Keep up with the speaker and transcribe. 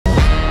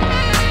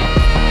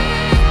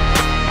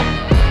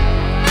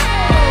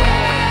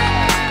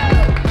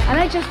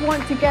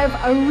want to give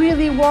a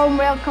really warm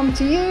welcome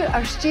to you,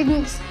 our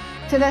students,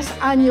 to this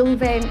annual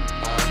event.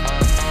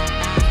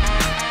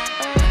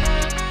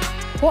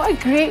 What a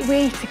great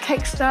way to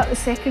kickstart the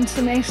second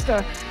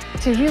semester,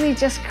 to really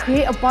just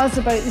create a buzz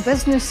about the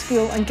business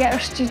school and get our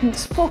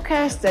students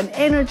focused and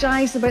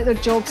energised about their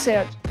job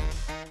search.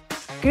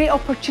 Great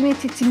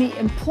opportunity to meet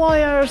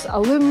employers,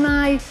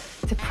 alumni,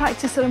 to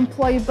practice their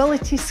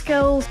employability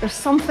skills. There's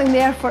something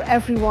there for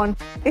everyone.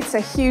 It's a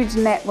huge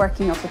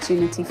networking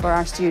opportunity for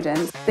our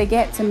students. They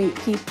get to meet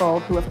people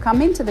who have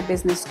come into the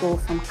business school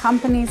from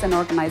companies and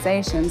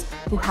organisations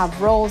who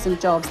have roles and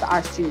jobs that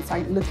our students are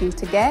looking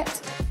to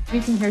get.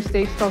 We came here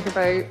today to talk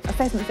about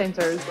assessment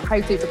centres,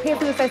 how to prepare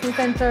for the assessment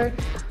centre,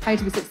 how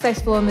to be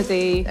successful on the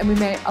day, and we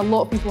met a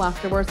lot of people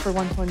afterwards for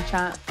one-to-one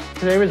chat.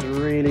 Today was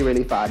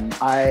really fun.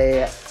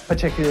 I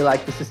particularly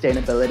liked the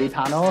sustainability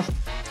panel.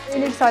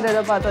 Really excited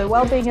about the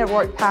Wellbeing at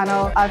Work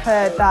panel. I've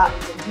heard that,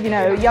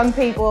 young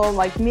people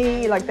like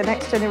me, like the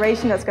next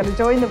generation that's going to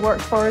join the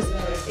workforce,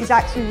 is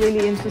actually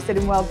really interested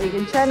in wellbeing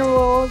in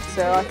general.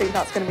 So I think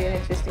that's going to be an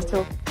interesting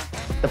talk.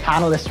 The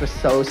panelists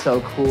were so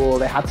cool.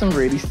 They had some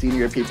really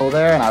senior people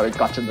there, and I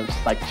got to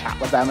just chat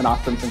with them and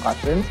ask them some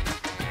questions.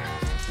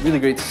 Really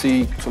great to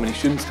see so many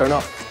students turn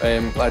up.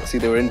 Glad to see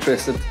they were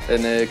interested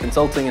in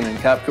consulting and in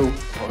Capco.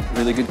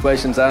 Really good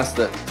questions asked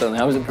that certainly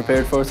I wasn't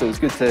prepared for, so it was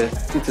good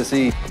to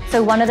see.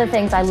 So one of the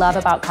things I love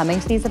about coming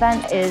to these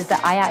events is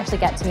that I actually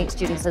get to meet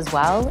students as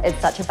well. It's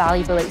such a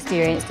valuable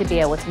experience to be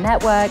able to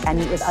network and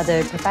meet with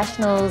other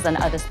professionals and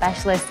other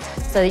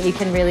specialists so that you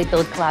can really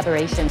build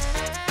collaboration.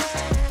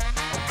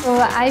 So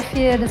I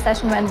feel the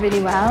session went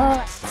really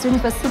well.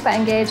 Students were super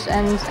engaged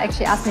and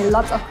actually asked me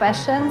lots of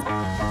questions.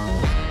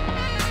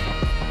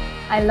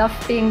 I love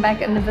being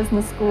back in the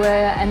business school,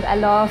 and I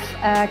love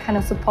kind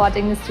of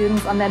supporting the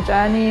students on their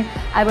journey.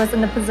 I was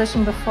in the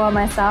position before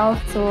myself,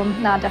 so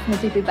now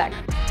definitely be back.